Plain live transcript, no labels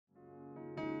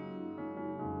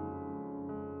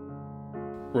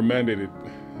We're mandated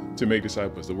to make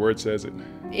disciples. The Word says it.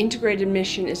 Integrated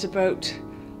mission is about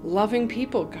loving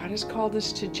people. God has called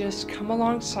us to just come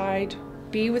alongside,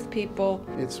 be with people.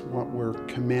 It's what we're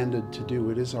commanded to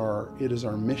do. It is our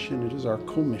mission, it is our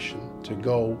commission to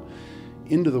go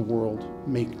into the world,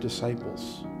 make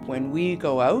disciples. When we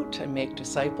go out and make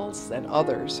disciples, then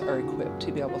others are equipped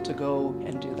to be able to go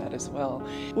and do that as well.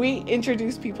 We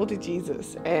introduce people to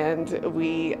Jesus, and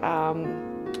we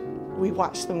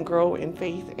watch them grow in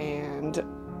faith and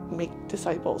make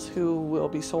disciples who will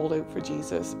be sold out for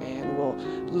Jesus and will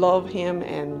love Him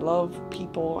and love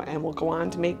people and will go on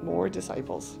to make more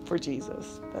disciples for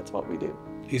Jesus. That's what we do.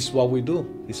 It's what we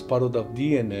do. It's part of the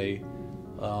DNA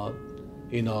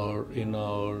in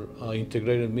our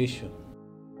integrated mission.